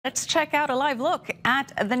Let's check out a live look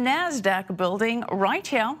at the NASDAQ building right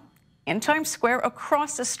here in Times Square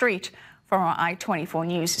across the street from our I-24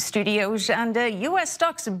 News studios. And U.S.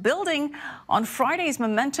 stocks building on Friday's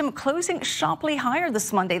momentum, closing sharply higher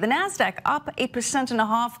this Monday. The NASDAQ up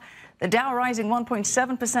 8.5%, the Dow rising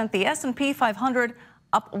 1.7%, the S&P 500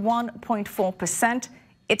 up 1.4%.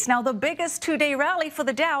 It's now the biggest two-day rally for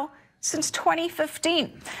the Dow since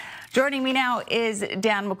 2015. Joining me now is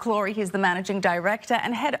Dan McClory. He's the Managing Director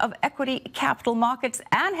and Head of Equity Capital Markets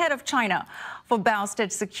and Head of China for Bowstead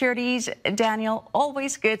Securities. Daniel,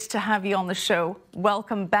 always good to have you on the show.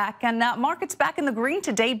 Welcome back. And markets back in the green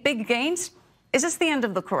today, big gains. Is this the end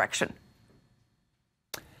of the correction?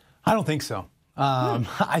 I don't think so.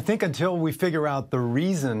 I think until we figure out the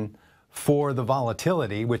reason for the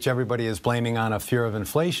volatility, which everybody is blaming on a fear of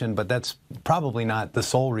inflation, but that's probably not the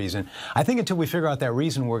sole reason. I think until we figure out that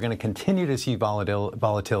reason, we're going to continue to see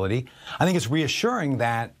volatility. I think it's reassuring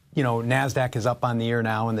that, you know, NASDAQ is up on the year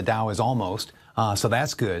now and the Dow is almost, so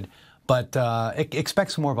that's good. But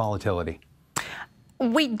expect some more volatility.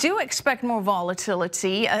 We do expect more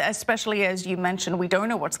volatility, especially as you mentioned, we don't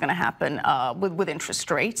know what's going to happen with interest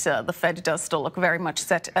rates. The Fed does still look very much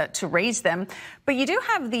set to raise them. But you do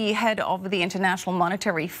have the head of the International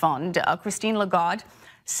Monetary Fund, Christine Lagarde,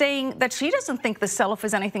 saying that she doesn't think the sell-off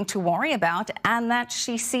is anything to worry about and that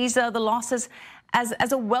she sees the losses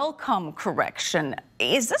as a welcome correction.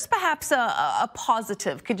 Is this perhaps a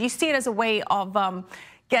positive? Could you see it as a way of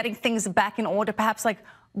getting things back in order, perhaps like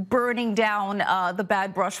burning down the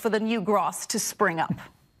bad brush for the new grass to spring up?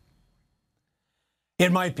 It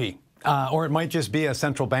might be. Or it might just be a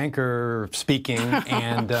central banker speaking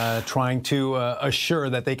and trying to assure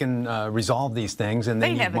that they can resolve these things and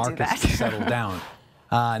they need markets to settle down.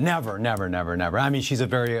 Never. I mean, she's a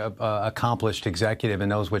very accomplished executive and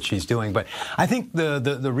knows what she's doing. But I think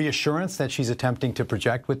the reassurance that she's attempting to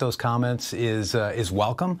project with those comments is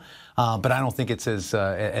welcome. But I don't think it's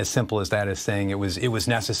as simple as that, as saying it was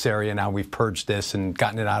necessary and now we've purged this and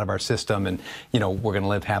gotten it out of our system and, you know, we're going to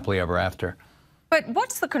live happily ever after. But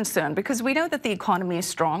what's the concern? Because we know that the economy is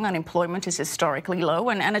strong, unemployment is historically low,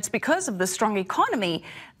 and it's because of the strong economy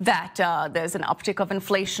that there's an uptick of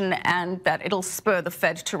inflation and that it'll spur the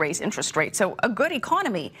Fed to raise interest rates. So a good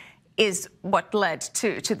economy is what led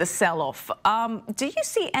to the sell-off. Do you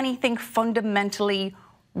see anything fundamentally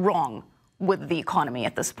wrong with the economy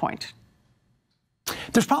at this point?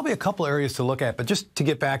 There's probably a couple areas to look at, but just to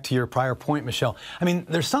get back to your prior point, Michelle, I mean,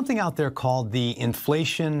 there's something out there called the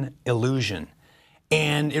inflation illusion.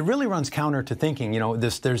 And it really runs counter to thinking, you know,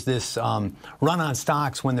 there's this run on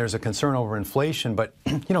stocks when there's a concern over inflation. But,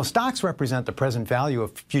 you know, stocks represent the present value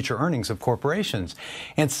of future earnings of corporations.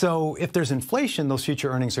 And so if there's inflation, those future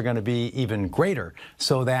earnings are going to be even greater.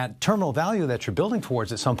 So that terminal value that you're building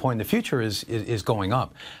towards at some point in the future is going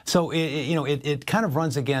up. So, it kind of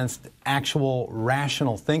runs against actual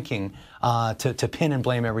rational thinking to pin and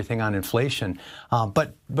blame everything on inflation.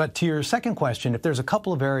 But to your second question, if there's a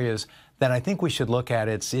couple of areas that I think we should look at,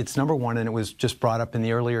 it's number one, and it was just brought up in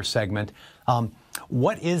the earlier segment.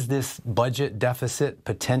 What is this budget deficit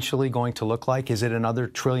potentially going to look like? Is it another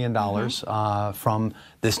 $1 trillion from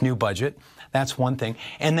this new budget? That's one thing.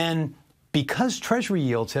 And then because Treasury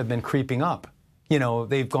yields have been creeping up, you know,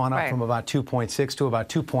 they've gone up from about 2.6 to about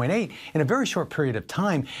 2.8 in a very short period of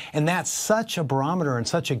time. And that's such a barometer and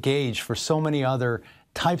such a gauge for so many other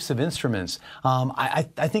types of instruments. I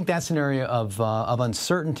think that's an area of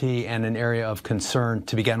uncertainty and an area of concern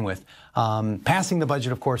to begin with. Passing the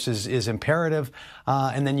budget, of course, is imperative.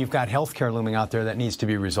 And then you've got healthcare looming out there that needs to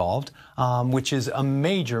be resolved, which is a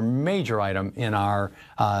major item in our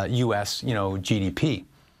U.S. GDP.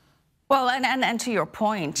 Well, and to your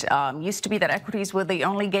point, used to be that equities were the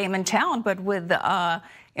only game in town, but with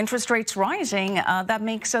interest rates rising, that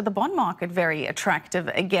makes the bond market very attractive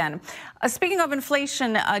again. Speaking of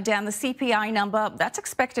inflation, Dan, the CPI number, that's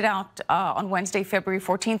expected out on Wednesday, February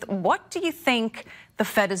 14th. What do you think the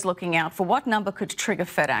Fed is looking out for? What number could trigger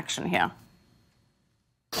Fed action here?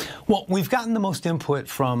 Well, we've gotten the most input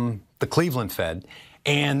from the Cleveland Fed,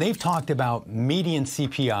 and they've talked about median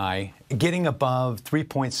CPI getting above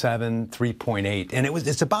 3.7, 3.8. And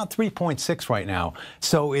it's about 3.6 right now.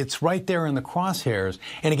 So it's right there in the crosshairs.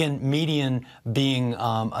 And again, median being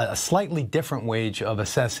a slightly different wage of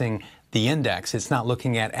assessing the index. It's not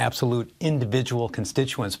looking at absolute individual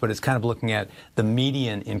constituents, but it's kind of looking at the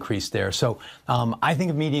median increase there. So I think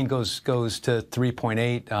if median goes to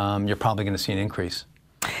 3.8, you're probably going to see an increase.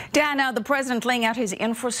 Dan, the president laying out his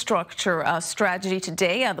infrastructure strategy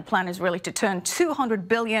today. The plan is really to turn $200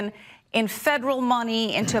 billion in federal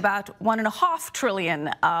money into about $1.5 trillion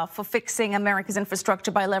for fixing America's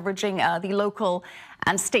infrastructure by leveraging the local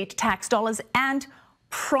and state tax dollars and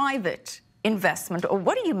private investment. Or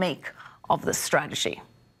what do you make of this strategy?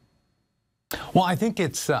 Well, I think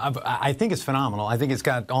it's phenomenal. I think it's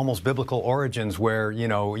got almost biblical origins, where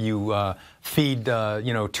you feed 2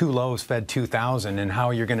 loaves fed 2,000, and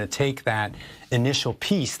how you're going to take that initial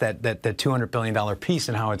piece, that $200 billion piece,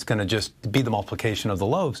 and how it's going to just be the multiplication of the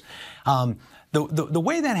loaves. The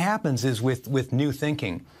way that happens is with new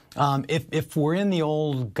thinking. If we're in the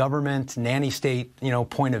old government nanny state,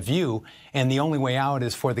 point of view, and the only way out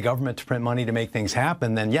is for the government to print money to make things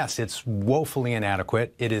happen, then yes, it's woefully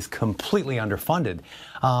inadequate. It is completely underfunded.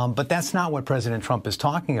 But that's not what President Trump is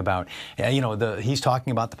talking about. He's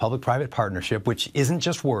talking about the public-private partnership, which isn't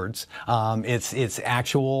just words. It's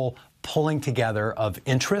actual pulling together of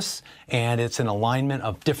interests, and it's an alignment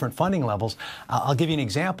of different funding levels. I'll give you an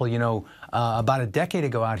example. About a decade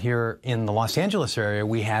ago out here in the Los Angeles area,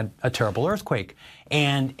 we had a terrible earthquake.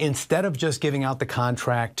 And instead of just giving out the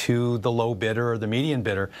contract to the low bidder or the median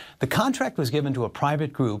bidder, the contract was given to a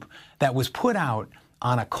private group that was put out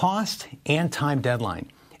on a cost and time deadline.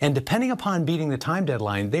 And depending upon beating the time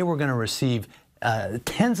deadline, they were going to receive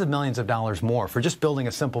tens of millions of dollars more for just building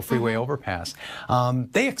a simple freeway overpass.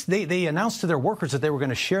 They announced to their workers that they were going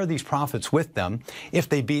to share these profits with them if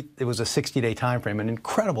they beat. It was a 60-day time frame, an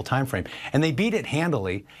incredible time frame, and they beat it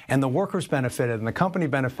handily. And the workers benefited, and the company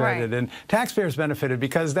benefited, and taxpayers benefited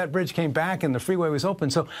because that bridge came back and the freeway was open.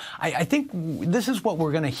 So I think this is what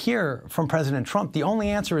we're going to hear from President Trump. The only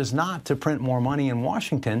answer is not to print more money in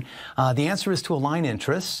Washington. The answer is to align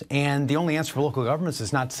interests, and the only answer for local governments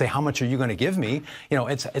is not to say, how much are you going to give me?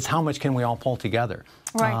 It's how much can we all pull together.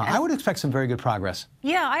 Right. I would expect some very good progress.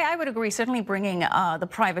 Yeah, I would agree. Certainly bringing the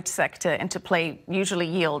private sector into play usually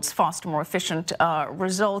yields faster, more efficient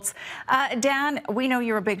results. Dan, we know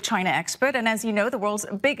you're a big China expert, and as you know, the world's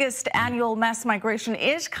biggest annual mass migration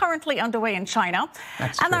is currently underway in China.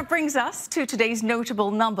 That's true. That brings us to today's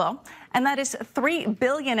notable number, and that is 3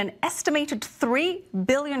 billion. An estimated 3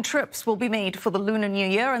 billion trips will be made for the Lunar New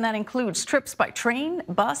Year, and that includes trips by train,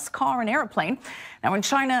 bus, car, and airplane. Now, in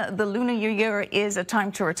China, the Lunar New Year is a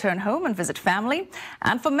time to return home and visit family.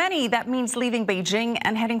 And for many, that means leaving Beijing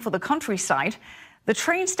and heading for the countryside. The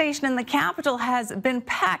train station in the capital has been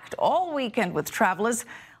packed all weekend with travelers.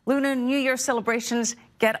 Lunar New Year celebrations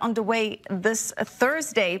get underway this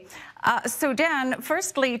Thursday. So, Dan,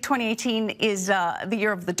 firstly, 2018 is the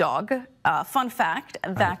year of the dog. Fun fact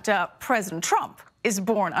that President Trump is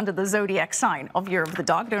born under the zodiac sign of Year of the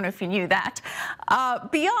Dog. Don't know if you knew that.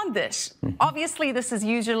 Beyond this, obviously this is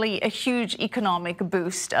usually a huge economic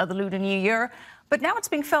boost, the Lunar New Year, but now it's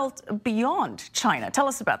being felt beyond China. Tell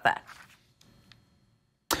us about that.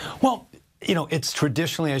 Well, it's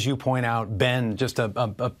traditionally, as you point out, been just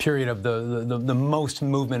a period of the most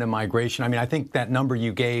movement and migration. I mean, I think that number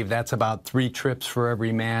you gave, that's about 3 trips for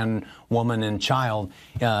every man, woman, and child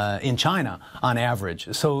in China on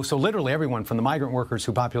average. So literally everyone from the migrant workers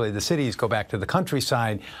who populate the cities go back to the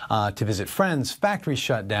countryside to visit friends. Factories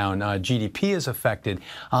shut down. GDP is affected.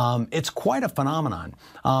 It's quite a phenomenon.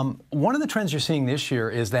 One of the trends you're seeing this year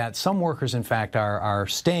is that some workers, in fact, are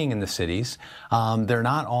staying in the cities. They're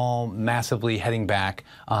not all massively heading back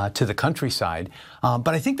to the countryside. But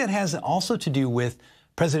I think that has also to do with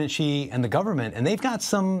President Xi and the government, and they've got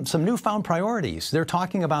some newfound priorities. They're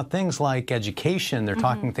talking about things like education. They're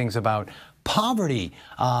talking things about poverty,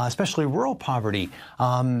 especially rural poverty.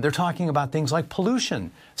 They're talking about things like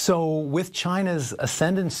pollution. So with China's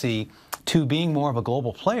ascendancy to being more of a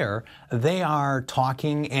global player, they are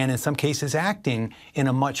talking and in some cases acting in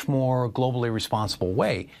a much more globally responsible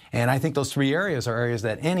way. And I think those 3 areas are areas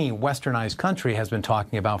that any westernized country has been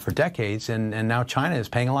talking about for decades, and now China is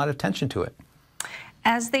paying a lot of attention to it.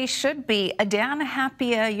 As they should be. Dan, happy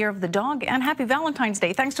Year of the Dog and happy Valentine's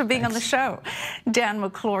Day. Thanks for being on the show. Dan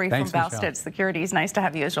McClory from Bowstead Securities. Nice to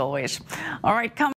have you as always. All right, come